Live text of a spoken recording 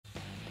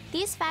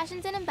These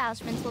fashions and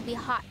embellishments will be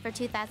hot for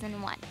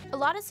 2001. A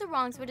lot of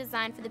sarongs were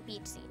designed for the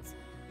beach scenes.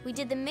 We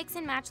did the mix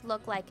and match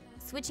look, like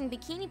switching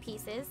bikini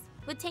pieces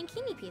with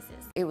tankini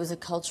pieces. It was a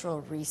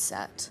cultural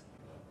reset.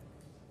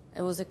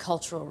 It was a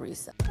cultural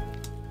reset.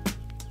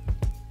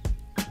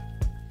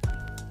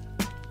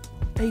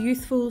 A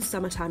youthful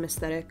summertime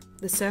aesthetic,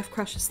 the surf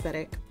crush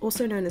aesthetic,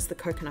 also known as the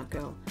coconut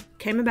girl,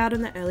 came about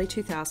in the early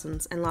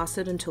 2000s and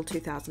lasted until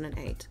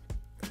 2008.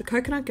 The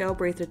coconut girl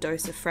breathed a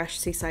dose of fresh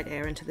seaside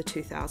air into the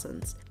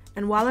 2000s,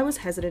 and while I was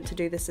hesitant to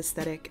do this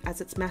aesthetic, as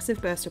its massive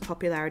burst of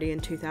popularity in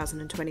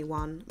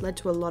 2021 led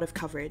to a lot of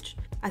coverage,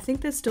 I think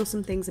there's still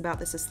some things about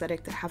this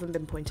aesthetic that haven't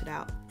been pointed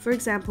out. For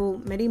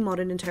example, many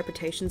modern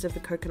interpretations of the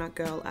coconut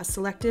girl are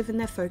selective in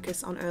their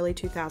focus on early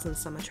 2000s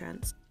summer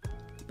trends.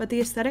 But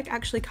the aesthetic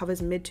actually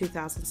covers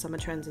mid-2000s summer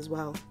trends as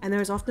well, and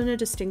there is often a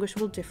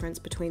distinguishable difference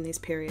between these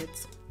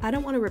periods. I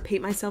don't want to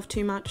repeat myself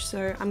too much,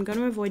 so I'm going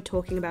to avoid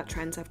talking about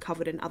trends I've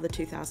covered in other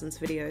 2000s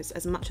videos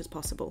as much as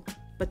possible,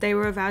 but they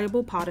were a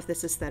valuable part of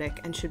this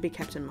aesthetic and should be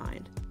kept in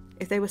mind.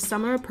 If they were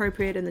summer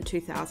appropriate in the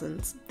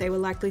 2000s, they were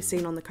likely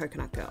seen on the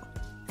coconut girl.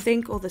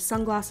 Think all the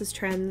sunglasses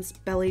trends,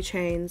 belly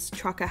chains,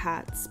 trucker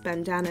hats,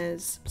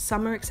 bandanas,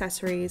 summer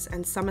accessories,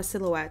 and summer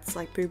silhouettes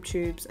like boob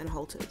tubes and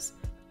halters.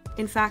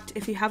 In fact,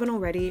 if you haven't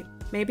already,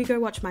 maybe go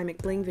watch my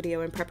McBling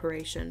video in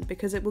preparation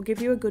because it will give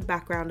you a good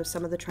background of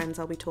some of the trends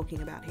I'll be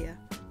talking about here.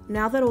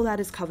 Now that all that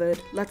is covered,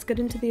 let's get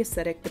into the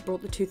aesthetic that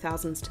brought the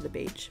 2000s to the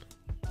beach.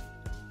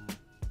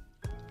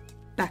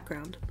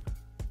 Background.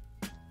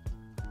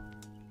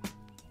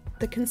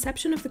 The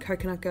conception of the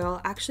coconut girl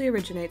actually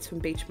originates from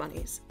beach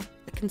bunnies,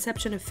 a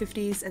conception of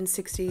 50s and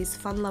 60s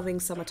fun-loving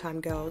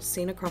summertime girls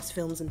seen across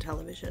films and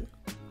television.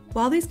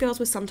 While these girls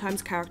were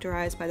sometimes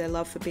characterised by their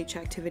love for beach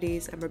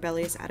activities and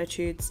rebellious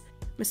attitudes,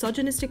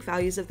 misogynistic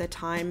values of their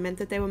time meant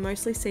that they were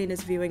mostly seen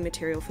as viewing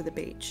material for the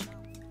beach,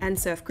 and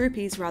surf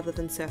groupies rather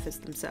than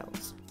surfers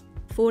themselves.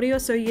 40 or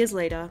so years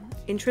later,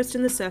 interest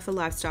in the surfer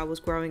lifestyle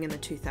was growing in the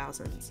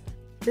 2000s.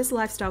 This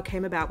lifestyle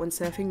came about when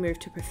surfing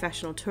moved to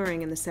professional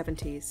touring in the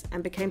 70s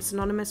and became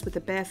synonymous with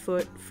the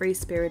barefoot,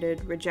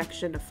 free-spirited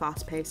rejection of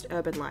fast-paced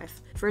urban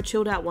life for a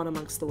chilled-out one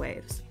amongst the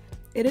waves.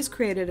 It has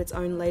created its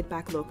own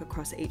laid-back look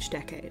across each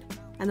decade,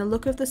 and the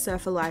look of the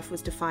surfer life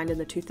was defined in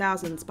the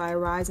 2000s by a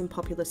rise in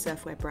popular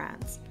surfwear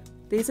brands.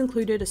 These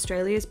included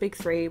Australia's big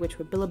three, which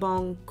were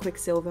Billabong,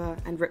 Quicksilver,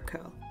 and Rip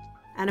Curl,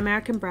 and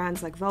American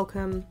brands like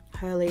Volcom,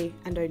 Hurley,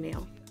 and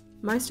O'Neill.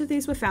 Most of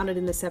these were founded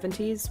in the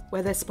 70s,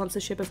 where their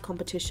sponsorship of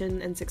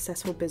competition and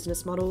successful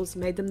business models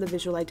made them the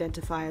visual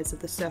identifiers of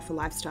the surfer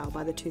lifestyle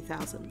by the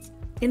 2000s.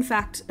 In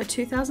fact, a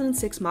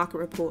 2006 market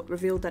report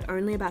revealed that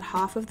only about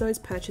half of those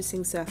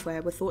purchasing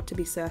surfwear were thought to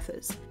be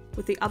surfers,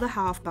 with the other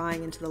half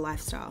buying into the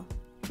lifestyle.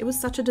 It was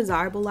such a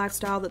desirable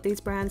lifestyle that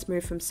these brands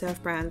moved from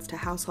surf brands to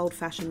household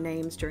fashion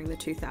names during the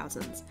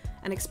 2000s,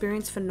 and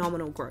experienced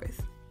phenomenal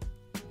growth.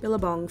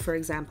 Billabong, for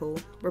example,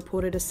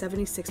 reported a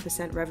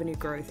 76% revenue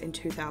growth in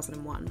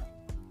 2001.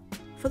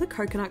 For the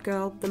coconut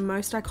girl, the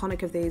most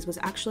iconic of these was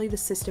actually the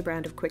sister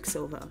brand of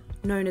Quicksilver,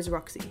 known as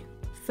Roxy.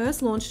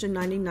 First launched in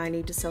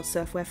 1990 to sell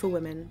surfwear for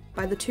women,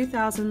 by the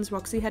 2000s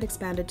Roxy had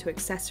expanded to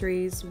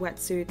accessories,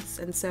 wetsuits,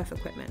 and surf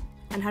equipment,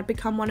 and had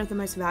become one of the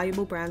most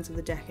valuable brands of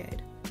the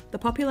decade. The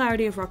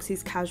popularity of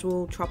Roxy's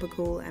casual,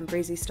 tropical, and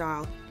breezy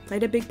style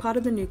played a big part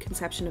of the new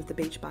conception of the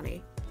beach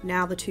bunny,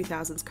 now the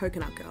 2000s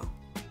coconut girl.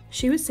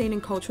 She was seen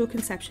in cultural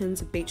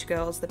conceptions of beach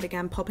girls that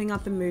began popping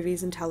up in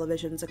movies and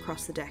televisions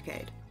across the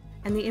decade,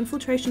 and the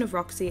infiltration of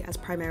Roxy as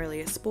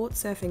primarily a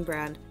sports surfing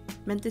brand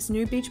meant this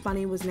new beach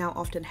bunny was now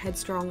often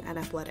headstrong and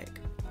athletic.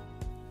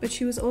 But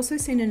she was also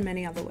seen in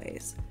many other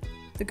ways.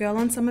 The girl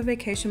on summer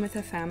vacation with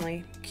her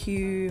family,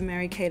 cue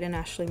Mary-Kate and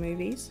Ashley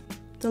movies,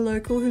 the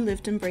local who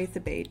lived and breathed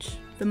the beach,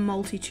 the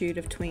multitude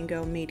of tween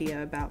girl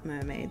media about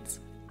mermaids,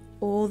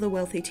 or the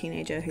wealthy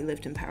teenager who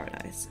lived in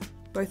paradise.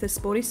 Both a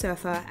sporty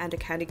surfer and a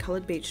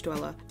candy-coloured beach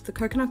dweller, the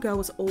coconut girl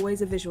was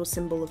always a visual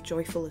symbol of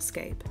joyful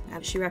escape,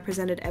 and she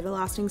represented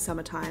everlasting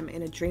summertime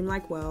in a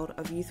dreamlike world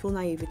of youthful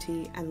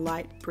naivety and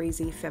light,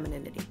 breezy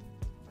femininity.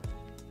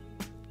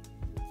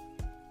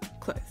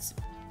 Clothes.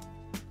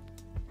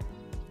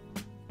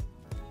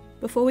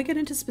 Before we get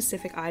into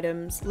specific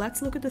items,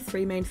 let's look at the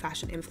three main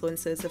fashion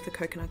influences of the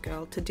coconut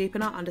girl to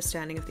deepen our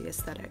understanding of the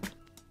aesthetic.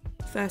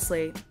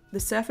 Firstly, the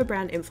surfer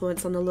brand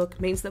influence on the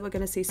look means that we're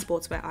going to see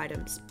sportswear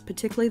items,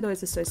 particularly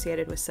those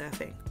associated with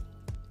surfing.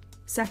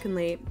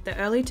 Secondly, the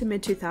early to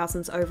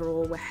mid-2000s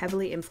overall were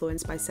heavily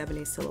influenced by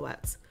 70s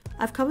silhouettes.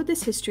 I've covered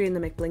this history in the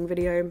McBling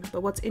video,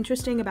 but what's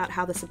interesting about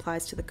how this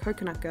applies to the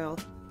coconut girl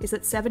is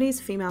that 70s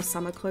female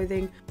summer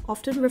clothing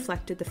often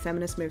reflected the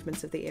feminist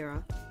movements of the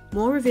era.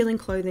 More revealing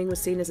clothing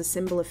was seen as a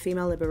symbol of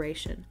female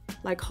liberation,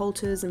 like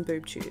halters and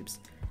boob tubes,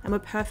 and were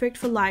perfect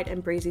for light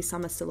and breezy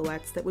summer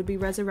silhouettes that would be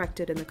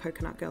resurrected in the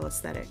coconut girl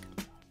aesthetic.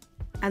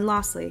 And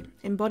lastly,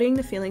 embodying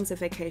the feelings of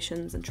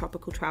vacations and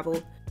tropical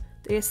travel,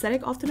 the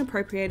aesthetic often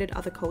appropriated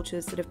other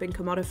cultures that have been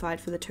commodified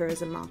for the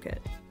tourism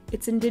market.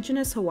 It's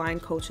indigenous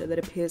Hawaiian culture that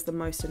appears the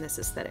most in this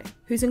aesthetic,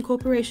 whose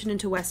incorporation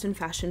into Western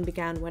fashion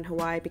began when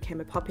Hawaii became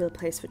a popular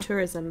place for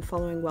tourism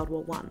following World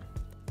War I.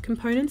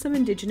 Components of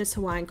Indigenous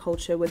Hawaiian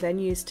culture were then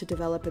used to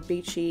develop a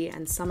beachy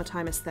and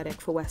summertime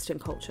aesthetic for Western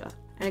culture,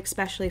 and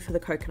especially for the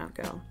coconut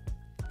girl.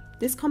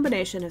 This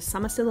combination of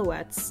summer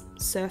silhouettes,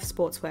 surf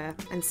sportswear,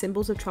 and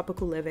symbols of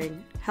tropical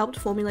living helped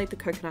formulate the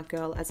coconut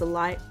girl as a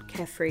light,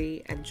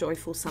 carefree, and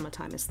joyful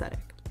summertime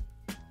aesthetic.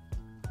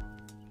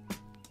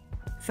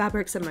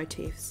 Fabrics and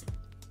motifs.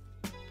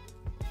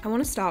 I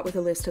want to start with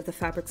a list of the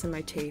fabrics and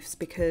motifs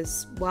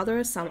because while there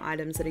are some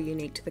items that are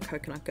unique to the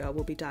coconut girl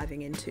we'll be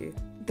diving into,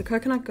 the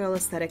coconut girl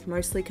aesthetic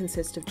mostly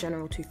consists of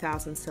general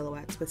 2000s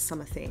silhouettes with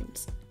summer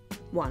themes.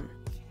 1.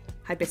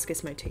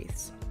 Hibiscus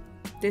motifs.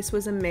 This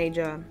was a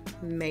major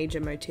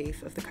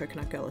motif of the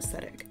coconut girl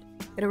aesthetic.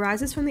 It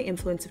arises from the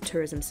influence of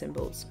tourism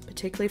symbols,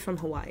 particularly from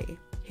Hawaii.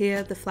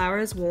 Here, the flower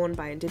is worn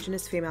by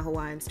Indigenous female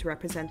Hawaiians to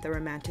represent their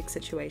romantic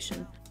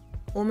situation,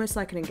 almost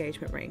like an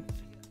engagement ring.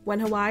 When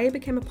Hawaii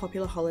became a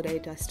popular holiday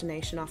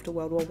destination after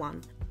World War I,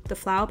 the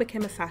flower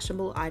became a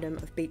fashionable item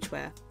of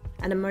beachwear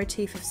and a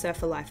motif of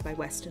surfer life by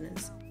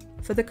Westerners.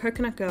 For the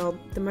coconut girl,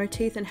 the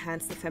motif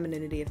enhanced the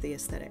femininity of the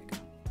aesthetic.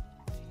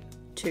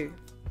 2.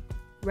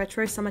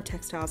 Retro summer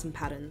textiles and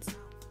patterns.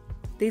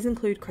 These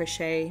include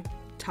crochet,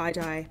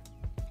 tie-dye,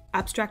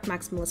 abstract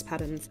maximalist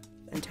patterns,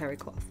 and terry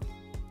cloth,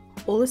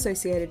 all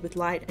associated with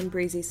light and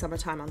breezy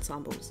summertime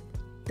ensembles.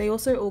 They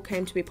also all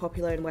came to be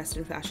popular in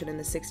Western fashion in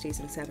the 60s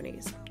and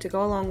 70s, to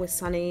go along with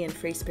sunny and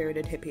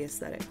free-spirited hippie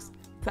aesthetics.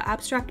 For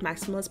abstract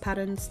maximalist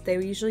patterns, they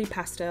were usually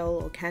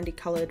pastel or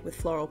candy-coloured with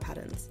floral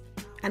patterns,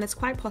 and it's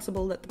quite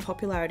possible that the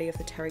popularity of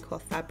the terry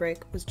cloth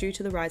fabric was due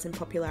to the rise in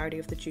popularity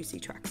of the juicy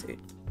tracksuit.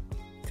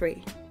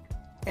 3.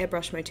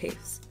 Airbrush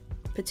motifs,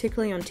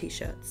 particularly on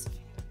t-shirts.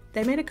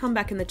 They made a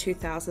comeback in the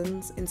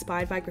 2000s,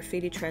 inspired by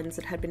graffiti trends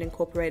that had been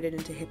incorporated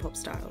into hip-hop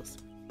styles.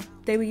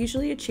 They were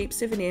usually a cheap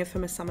souvenir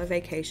from a summer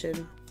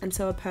vacation, and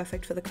so are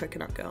perfect for the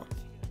coconut girl.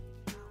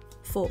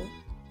 4.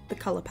 The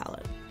colour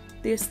palette.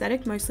 The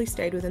aesthetic mostly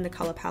stayed within the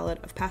colour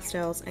palette of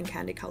pastels and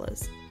candy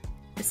colours.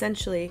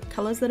 Essentially,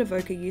 colours that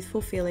evoke a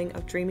youthful feeling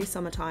of dreamy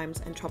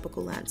summertimes and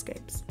tropical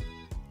landscapes.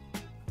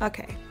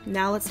 Okay,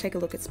 now let's take a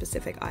look at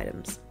specific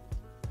items.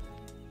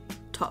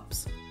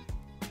 Tops.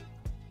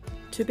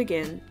 To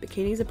begin,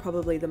 bikinis are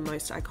probably the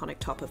most iconic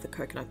top of the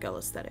coconut girl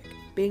aesthetic,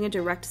 being a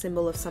direct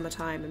symbol of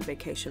summertime and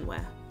vacation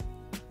wear.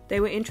 They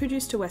were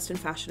introduced to Western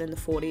fashion in the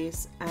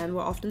 40s and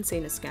were often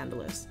seen as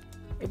scandalous.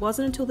 It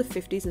wasn't until the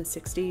 50s and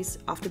 60s,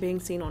 after being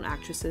seen on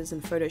actresses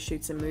and photo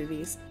shoots and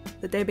movies,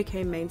 that they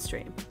became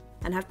mainstream,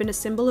 and have been a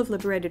symbol of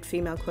liberated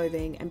female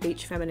clothing and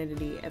beach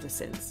femininity ever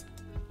since.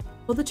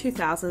 For the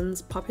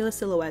 2000s, popular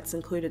silhouettes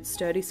included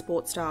sturdy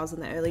sport styles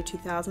in the early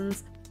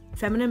 2000s,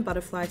 feminine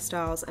butterfly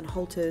styles and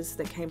halters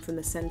that came from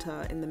the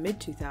centre in the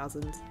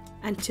mid-2000s,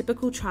 and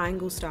typical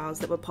triangle styles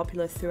that were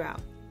popular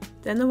throughout.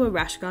 Then there were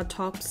rash guard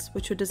tops,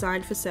 which were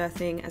designed for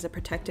surfing as a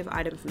protective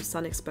item from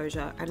sun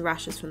exposure and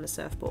rashes from the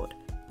surfboard,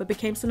 but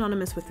became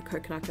synonymous with the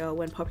coconut girl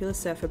when popular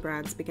surfer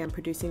brands began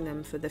producing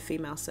them for the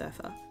female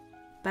surfer.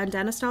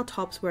 Bandana-style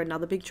tops were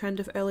another big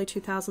trend of early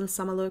 2000s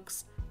summer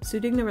looks,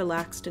 suiting the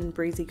relaxed and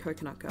breezy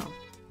coconut girl.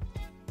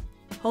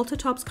 Halter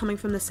tops coming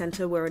from the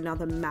centre were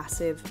another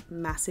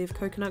massive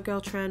coconut girl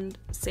trend,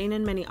 seen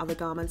in many other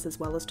garments as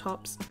well as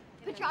tops.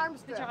 Put your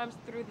arms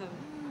through them.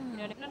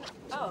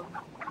 No.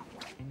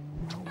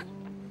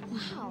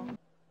 Oh.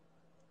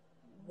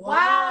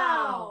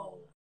 Wow!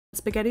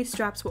 Spaghetti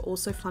straps were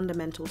also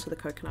fundamental to the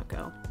coconut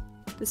girl.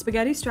 The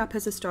spaghetti strap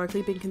has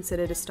historically been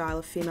considered a style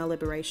of female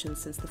liberation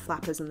since the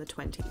flappers in the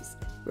 20s,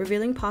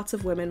 revealing parts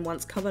of women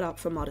once covered up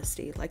for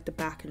modesty, like the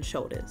back and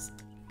shoulders.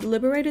 The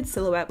liberated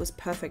silhouette was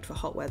perfect for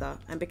hot weather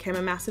and became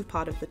a massive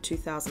part of the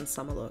 2000s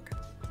summer look.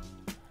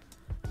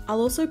 I'll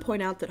also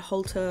point out that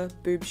halter,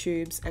 boob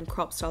tubes, and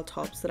crop style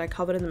tops that I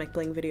covered in the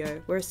McBling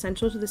video were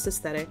essential to this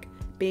aesthetic,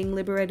 being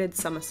liberated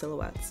summer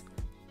silhouettes.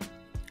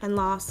 And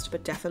last,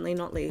 but definitely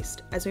not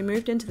least, as we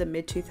moved into the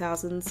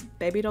mid-2000s,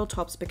 baby doll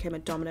tops became a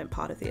dominant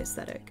part of the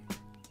aesthetic.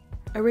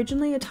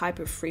 Originally a type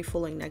of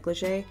free-falling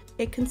negligee,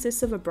 it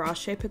consists of a bra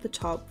shape at the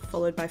top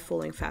followed by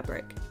falling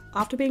fabric.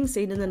 After being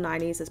seen in the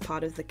 90s as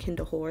part of the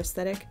kinder whore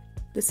aesthetic,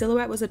 the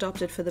silhouette was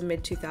adopted for the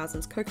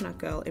mid-2000s coconut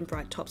girl in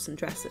bright tops and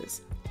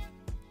dresses.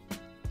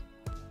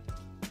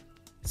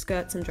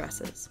 Skirts and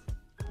dresses.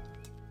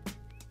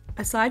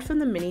 Aside from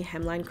the mini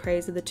hemline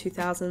craze of the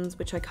 2000s,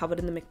 which I covered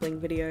in the McBling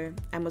video,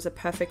 and was a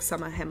perfect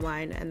summer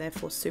hemline and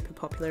therefore super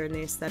popular in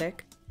the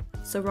aesthetic,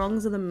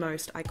 sarongs are the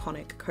most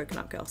iconic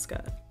coconut girl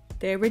skirt.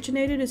 They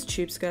originated as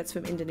tube skirts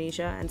from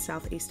Indonesia and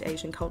Southeast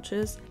Asian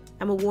cultures,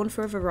 and were worn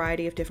for a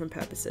variety of different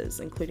purposes,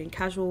 including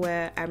casual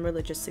wear and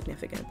religious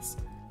significance.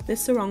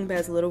 This sarong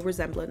bears little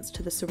resemblance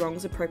to the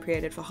sarongs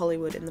appropriated for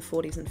Hollywood in the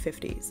 40s and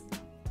 50s.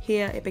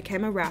 Here, it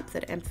became a wrap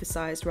that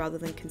emphasized rather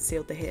than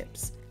concealed the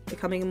hips,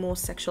 becoming a more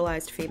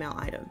sexualized female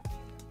item.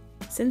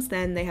 Since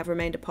then, they have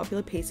remained a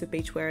popular piece of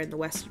beachwear in the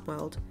Western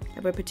world,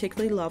 and were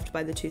particularly loved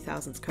by the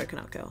 2000s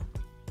coconut girl.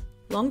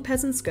 Long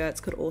peasant skirts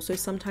could also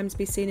sometimes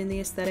be seen in the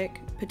aesthetic,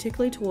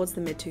 particularly towards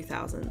the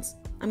mid-2000s.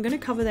 I'm going to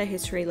cover their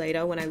history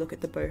later when I look at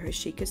the boho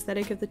chic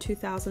aesthetic of the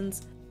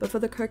 2000s, but for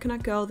the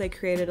coconut girl they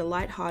created a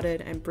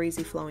light-hearted and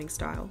breezy flowing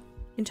style.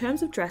 In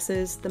terms of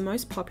dresses, the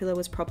most popular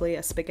was probably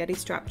a spaghetti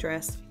strap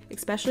dress,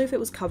 especially if it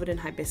was covered in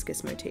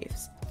hibiscus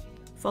motifs,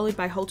 followed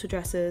by halter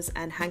dresses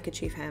and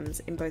handkerchief hems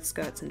in both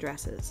skirts and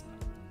dresses.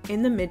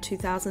 In the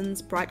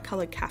mid-2000s, bright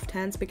coloured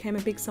caftans became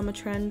a big summer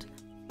trend.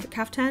 The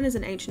caftan is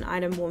an ancient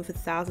item worn for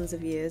thousands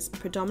of years,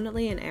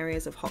 predominantly in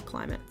areas of hot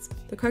climates.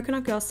 The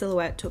coconut girl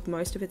silhouette took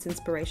most of its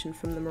inspiration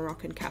from the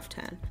Moroccan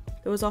caftan,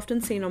 that was often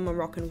seen on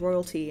Moroccan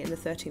royalty in the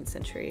 13th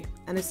century,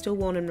 and is still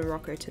worn in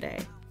Morocco today.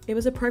 It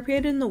was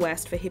appropriated in the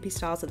West for hippie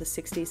styles of the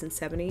 60s and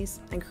 70s,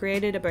 and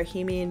created a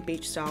bohemian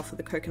beach style for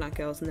the coconut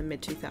girls in the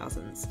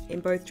mid-2000s, in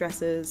both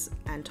dresses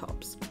and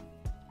tops.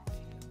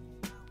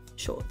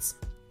 Shorts.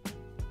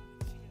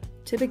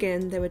 To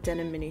begin, there were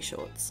denim mini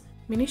shorts.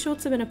 Mini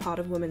shorts have been a part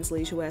of women's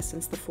leisure wear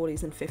since the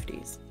 40s and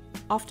 50s,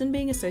 often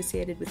being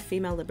associated with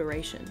female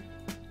liberation.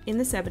 In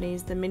the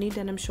 70s, the mini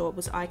denim short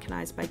was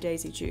iconized by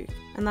Daisy Duke,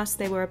 and thus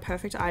they were a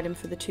perfect item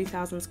for the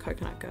 2000s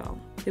coconut girl,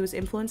 who was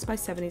influenced by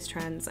 70s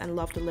trends and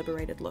loved a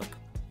liberated look.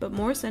 But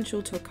more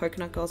essential to a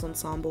coconut girl's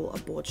ensemble are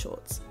board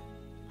shorts.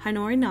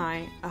 Hainori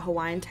Nai, a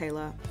Hawaiian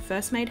tailor,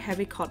 first made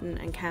heavy cotton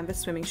and canvas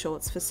swimming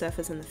shorts for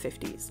surfers in the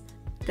 50s.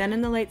 Then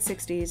in the late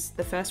 60s,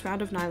 the first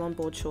round of nylon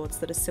board shorts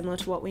that are similar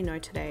to what we know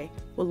today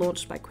were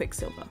launched by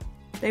Quiksilver.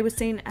 They were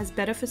seen as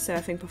better for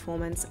surfing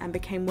performance and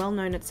became well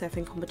known at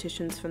surfing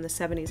competitions from the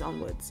 70s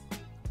onwards.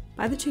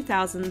 By the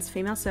 2000s,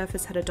 female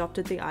surfers had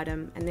adopted the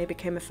item and they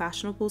became a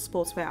fashionable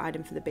sportswear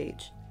item for the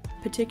beach,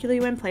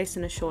 particularly when placed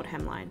in a short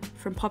hemline,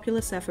 from popular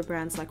surfer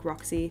brands like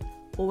Roxy,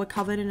 or were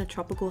covered in a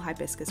tropical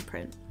hibiscus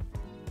print.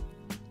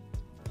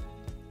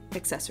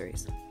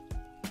 Accessories.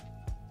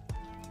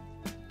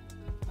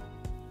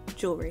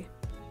 Jewellery.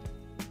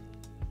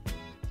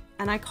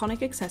 An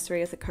iconic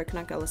accessory of the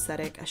coconut girl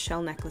aesthetic are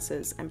shell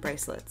necklaces and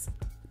bracelets,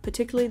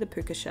 particularly the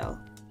puka shell.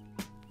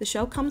 The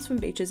shell comes from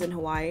beaches in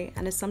Hawaii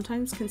and is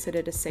sometimes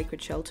considered a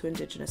sacred shell to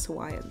Indigenous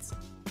Hawaiians.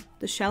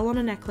 The shell on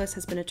a necklace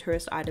has been a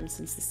tourist item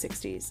since the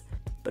 60s,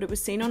 but it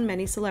was seen on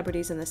many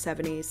celebrities in the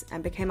 70s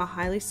and became a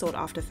highly sought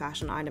after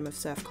fashion item of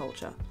surf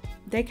culture.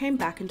 They came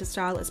back into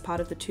style as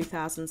part of the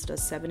 2000s to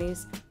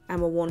 70s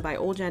and were worn by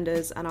all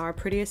genders and are a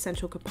pretty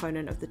essential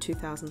component of the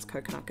 2000s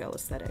coconut girl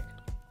aesthetic.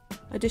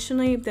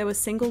 Additionally, there were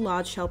single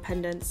large shell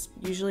pendants,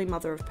 usually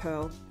mother of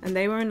pearl, and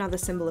they were another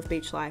symbol of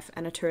beach life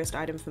and a tourist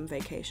item from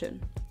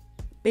vacation.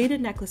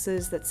 Beaded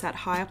necklaces that sat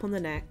high up on the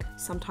neck,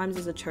 sometimes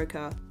as a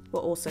choker, were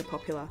also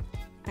popular,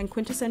 and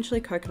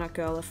quintessentially coconut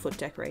girl are foot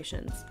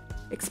decorations,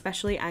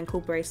 especially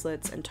ankle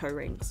bracelets and toe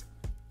rings.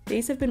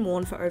 These have been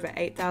worn for over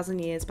 8,000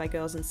 years by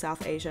girls in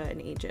South Asia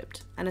and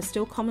Egypt, and are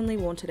still commonly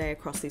worn today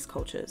across these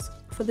cultures.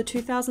 For the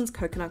 2000s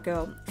coconut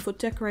girl, foot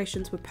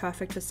decorations were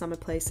perfect for summer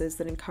places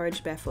that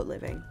encouraged barefoot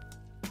living.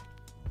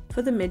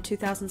 For the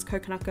mid-2000s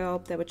coconut girl,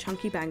 there were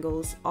chunky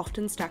bangles,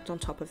 often stacked on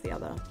top of the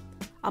other.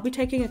 I'll be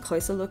taking a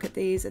closer look at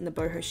these in the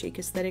boho chic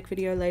aesthetic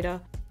video later,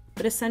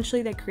 but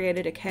essentially they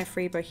created a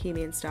carefree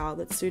bohemian style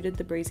that suited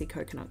the breezy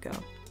coconut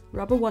girl.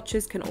 Rubber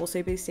watches can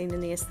also be seen in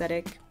the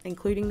aesthetic,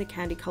 including the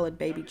candy-coloured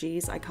baby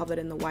G's I covered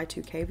in the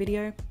Y2K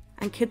video,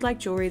 and kid-like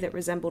jewellery that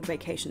resembled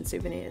vacation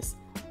souvenirs,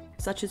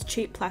 such as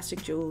cheap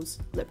plastic jewels,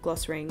 lip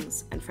gloss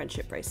rings, and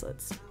friendship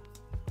bracelets.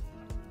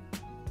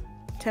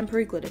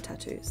 Temporary glitter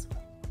tattoos.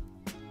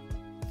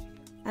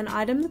 An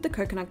item that the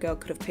coconut girl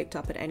could have picked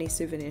up at any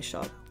souvenir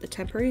shop, the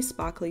temporary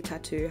sparkly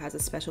tattoo has a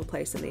special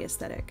place in the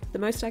aesthetic. The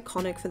most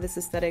iconic for this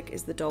aesthetic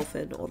is the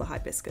dolphin or the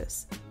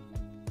hibiscus.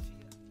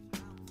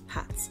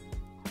 Hats.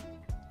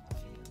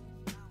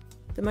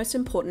 The most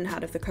important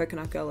hat of the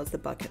coconut girl is the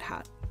bucket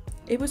hat.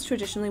 It was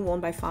traditionally worn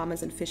by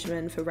farmers and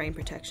fishermen for rain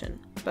protection,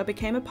 but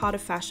became a part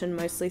of fashion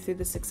mostly through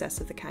the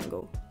success of the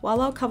Kangol. While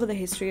I'll cover the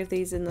history of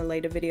these in the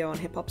later video on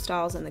hip-hop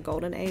styles and the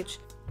golden age,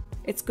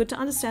 it's good to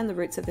understand the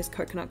roots of this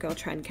coconut girl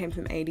trend came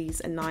from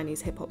 80s and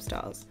 90s hip-hop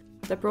styles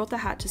that brought the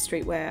hat to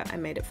streetwear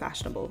and made it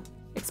fashionable,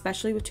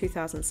 especially with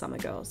 2000 summer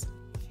girls.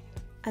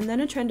 And then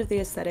a trend of the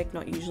aesthetic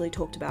not usually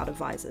talked about are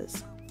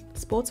visors.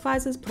 Sports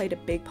visors played a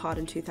big part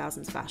in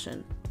 2000s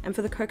fashion, and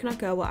for the coconut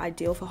girl were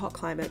ideal for hot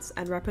climates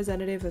and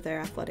representative of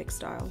their athletic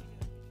style.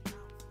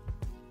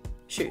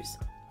 Shoes.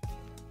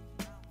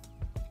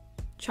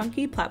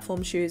 Chunky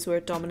platform shoes were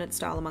a dominant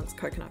style amongst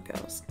coconut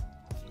girls.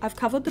 I've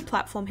covered the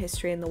platform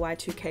history in the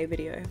Y2K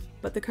video,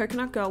 but the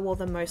coconut girl wore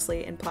them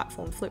mostly in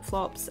platform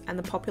flip-flops and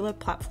the popular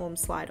platform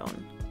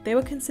slide-on. They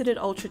were considered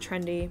ultra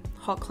trendy,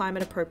 hot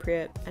climate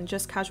appropriate, and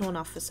just casual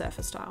enough for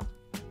surfer style.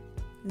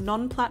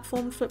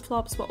 Non-platform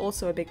flip-flops were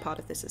also a big part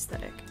of this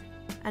aesthetic,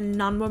 and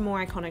none were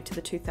more iconic to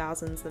the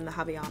 2000s than the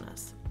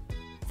Havaianas.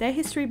 Their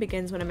history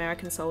begins when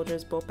American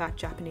soldiers brought back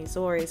Japanese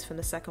zoris from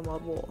the Second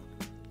World War.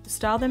 The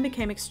style then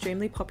became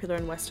extremely popular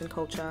in Western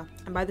culture,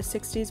 and by the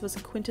 60s was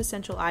a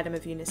quintessential item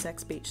of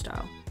unisex beach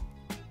style.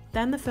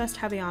 Then the first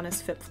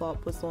Havaianas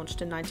flip-flop was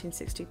launched in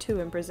 1962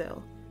 in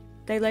Brazil.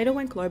 They later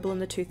went global in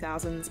the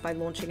 2000s by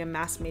launching a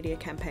mass media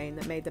campaign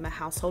that made them a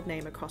household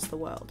name across the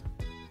world.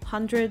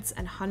 Hundreds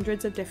and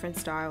hundreds of different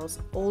styles,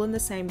 all in the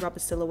same rubber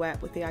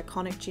silhouette with the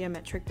iconic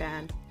geometric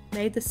band,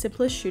 made the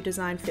simplest shoe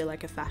design feel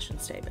like a fashion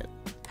statement.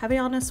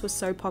 Havaianas was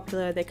so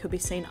popular they could be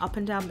seen up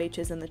and down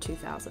beaches in the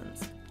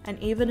 2000s. and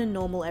even in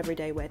normal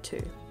everyday wear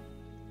too.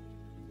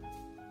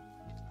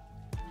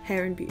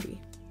 Hair and beauty.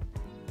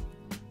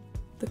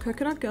 The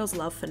Coconut Girls'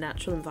 love for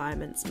natural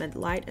environments meant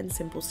light and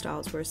simple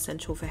styles were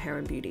essential for hair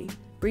and beauty.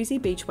 Breezy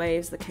beach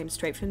waves that came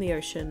straight from the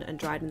ocean and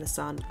dried in the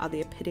sun are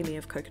the epitome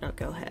of Coconut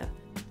Girl hair,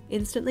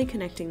 instantly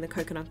connecting the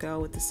Coconut Girl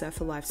with the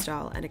surfer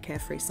lifestyle and a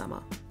carefree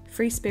summer.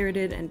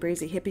 Free-spirited and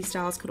breezy hippie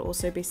styles could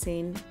also be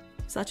seen,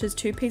 such as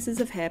 2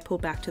 pieces of hair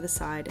pulled back to the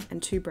side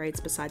and 2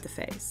 braids beside the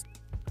face.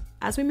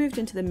 As we moved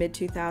into the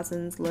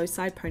mid-2000s, low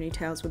side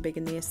ponytails were big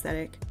in the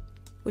aesthetic,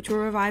 which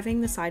were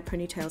reviving the side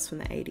ponytails from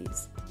the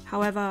 80s.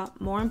 However,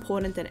 more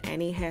important than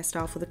any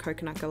hairstyle for the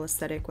Coconut Girl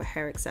aesthetic were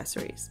hair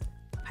accessories.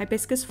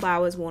 Hibiscus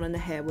flowers worn in the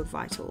hair were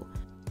vital,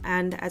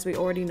 and, as we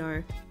already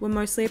know, were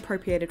mostly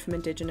appropriated from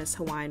indigenous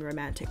Hawaiian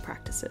romantic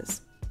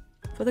practices.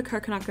 For the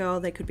Coconut Girl,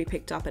 they could be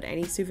picked up at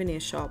any souvenir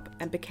shop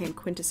and became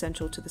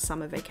quintessential to the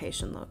summer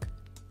vacation look.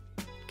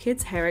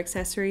 Kids' hair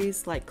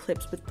accessories, like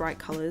clips with bright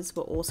colours,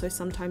 were also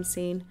sometimes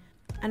seen,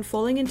 and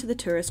falling into the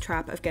tourist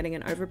trap of getting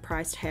an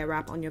overpriced hair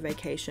wrap on your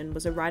vacation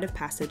was a rite of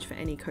passage for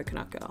any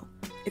Coconut Girl.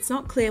 It's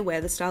not clear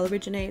where the style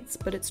originates,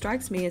 but it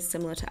strikes me as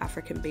similar to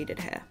African beaded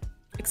hair,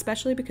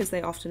 especially because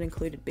they often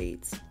included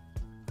beads.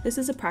 This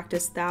is a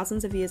practice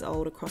thousands of years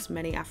old across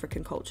many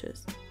African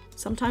cultures,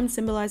 sometimes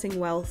symbolising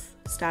wealth,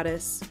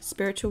 status,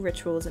 spiritual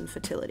rituals, and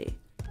fertility.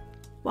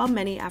 While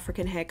many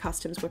African hair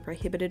customs were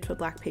prohibited for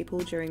Black people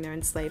during their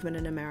enslavement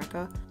in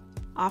America,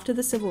 after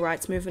the Civil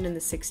Rights Movement in the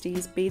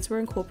 60s, beads were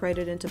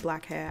incorporated into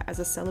black hair as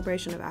a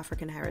celebration of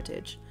African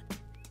heritage,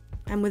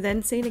 and were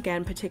then seen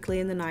again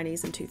particularly in the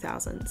 90s and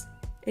 2000s.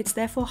 It's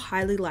therefore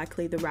highly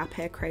likely the wrap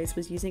hair craze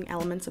was using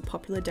elements of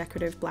popular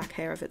decorative black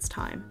hair of its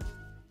time.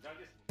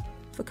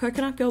 For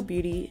Coconut Girl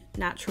beauty,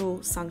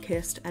 natural,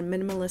 sun-kissed, and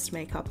minimalist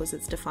makeup was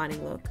its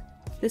defining look.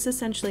 This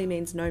essentially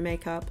means no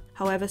makeup,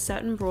 however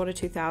certain broader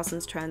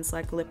 2000s trends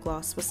like lip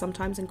gloss were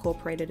sometimes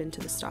incorporated into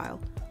the style.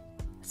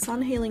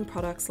 Sun-healing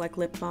products like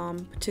lip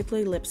balm,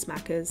 particularly lip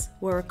smackers,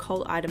 were a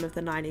cult item of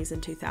the 90s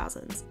and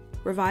 2000s,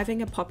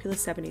 reviving a popular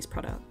 70s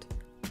product.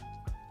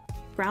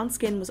 Brown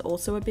skin was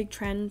also a big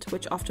trend,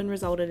 which often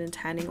resulted in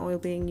tanning oil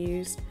being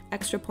used,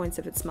 extra points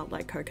if it smelled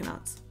like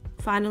coconuts.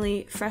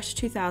 Finally, fresh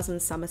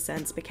 2000s summer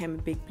scents became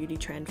a big beauty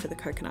trend for the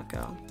Coconut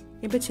Girl.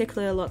 In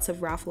particular, lots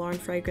of Ralph Lauren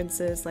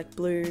fragrances like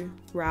Blue,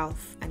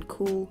 Ralph, and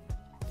Cool,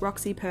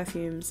 Roxy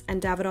perfumes,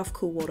 and Davidoff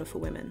Cool Water for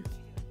women.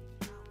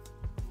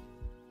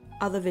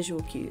 Other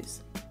visual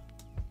cues.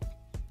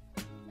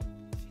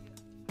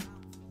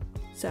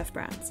 Surf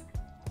brands.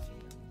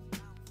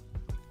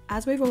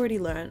 As we've already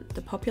learned,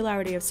 the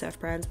popularity of surf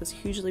brands was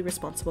hugely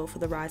responsible for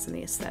the rise in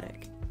the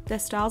aesthetic. Their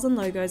styles and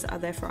logos are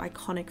therefore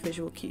iconic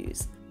visual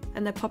cues,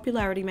 and their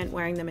popularity meant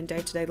wearing them in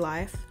day-to-day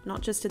life,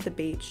 not just at the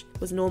beach,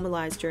 was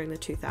normalised during the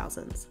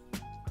 2000s.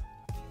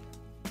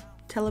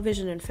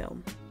 Television and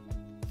film.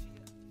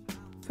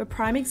 For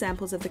prime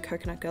examples of the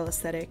Coconut Girl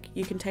aesthetic,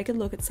 you can take a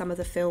look at some of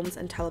the films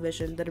and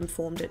television that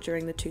informed it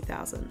during the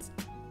 2000s.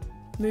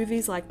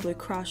 Movies like Blue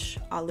Crush,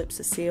 Our Lips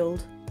Are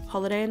Sealed,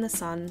 Holiday in the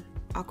Sun,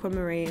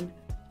 Aquamarine,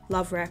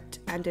 Love Wrecked,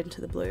 and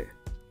Into the Blue.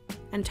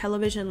 And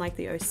television like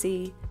The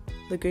OC,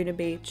 Laguna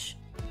Beach,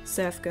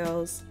 Surf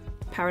Girls,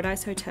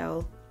 Paradise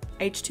Hotel,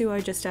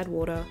 H2O Just Add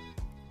Water,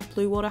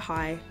 Blue Water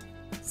High,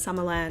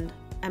 Summerland,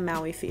 and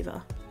Maui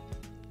Fever.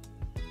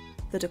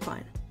 The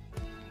decline.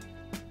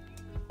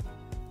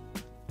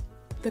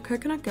 The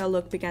Coconut Girl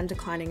look began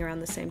declining around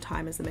the same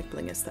time as the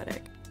McBling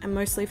aesthetic, and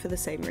mostly for the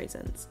same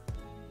reasons.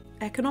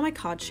 Economic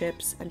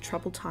hardships and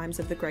troubled times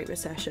of the Great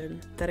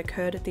Recession that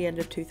occurred at the end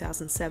of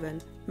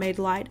 2007 made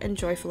light and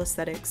joyful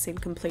aesthetics seem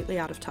completely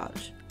out of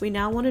touch. We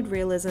now wanted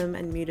realism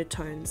and muted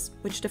tones,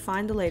 which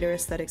defined the later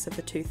aesthetics of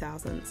the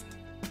 2000s.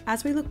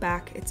 As we look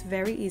back, it's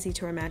very easy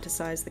to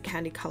romanticize the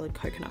candy-coloured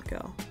Coconut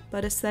Girl,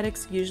 but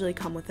aesthetics usually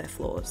come with their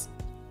flaws.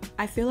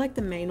 I feel like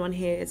the main one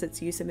here is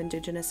its use of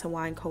Indigenous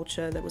Hawaiian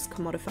culture that was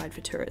commodified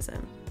for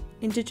tourism.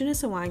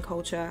 Indigenous Hawaiian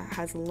culture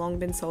has long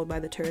been sold by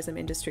the tourism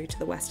industry to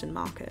the Western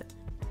market,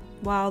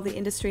 while the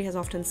industry has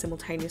often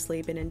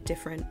simultaneously been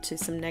indifferent to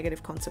some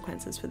negative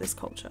consequences for this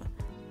culture.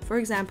 For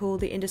example,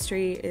 the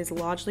industry is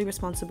largely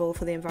responsible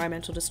for the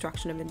environmental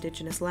destruction of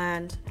Indigenous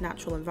land,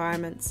 natural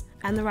environments,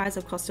 and the rise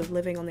of cost of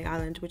living on the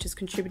island, which is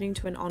contributing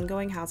to an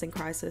ongoing housing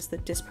crisis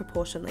that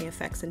disproportionately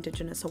affects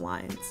Indigenous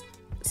Hawaiians.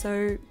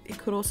 So, it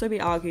could also be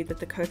argued that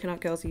the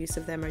Coconut Girls' use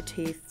of their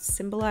motif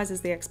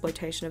symbolises the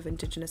exploitation of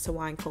Indigenous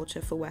Hawaiian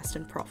culture for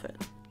Western profit.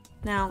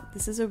 Now,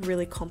 this is a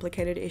really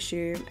complicated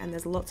issue and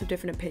there's lots of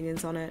different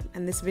opinions on it,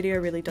 and this video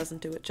really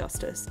doesn't do it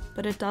justice,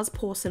 but it does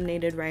pour some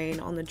needed rain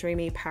on the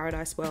dreamy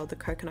paradise world the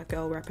Coconut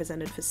Girl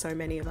represented for so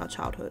many of our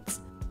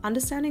childhoods.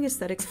 Understanding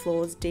aesthetics'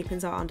 flaws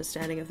deepens our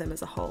understanding of them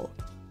as a whole,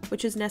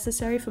 which is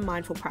necessary for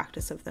mindful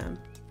practice of them,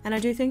 and I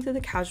do think that the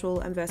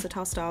casual and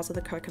versatile styles of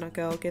the Coconut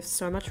Girl give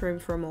so much room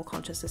for a more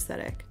conscious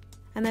aesthetic.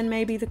 And then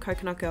maybe the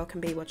Coconut Girl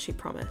can be what she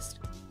promised,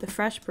 the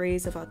fresh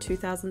breeze of our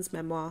 2000s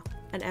memoir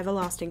and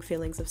everlasting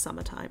feelings of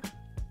summertime.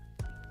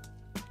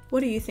 What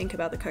do you think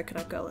about the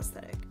Coconut Girl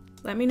aesthetic?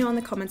 Let me know in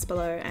the comments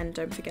below and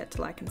don't forget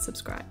to like and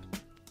subscribe.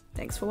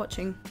 Thanks for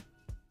watching.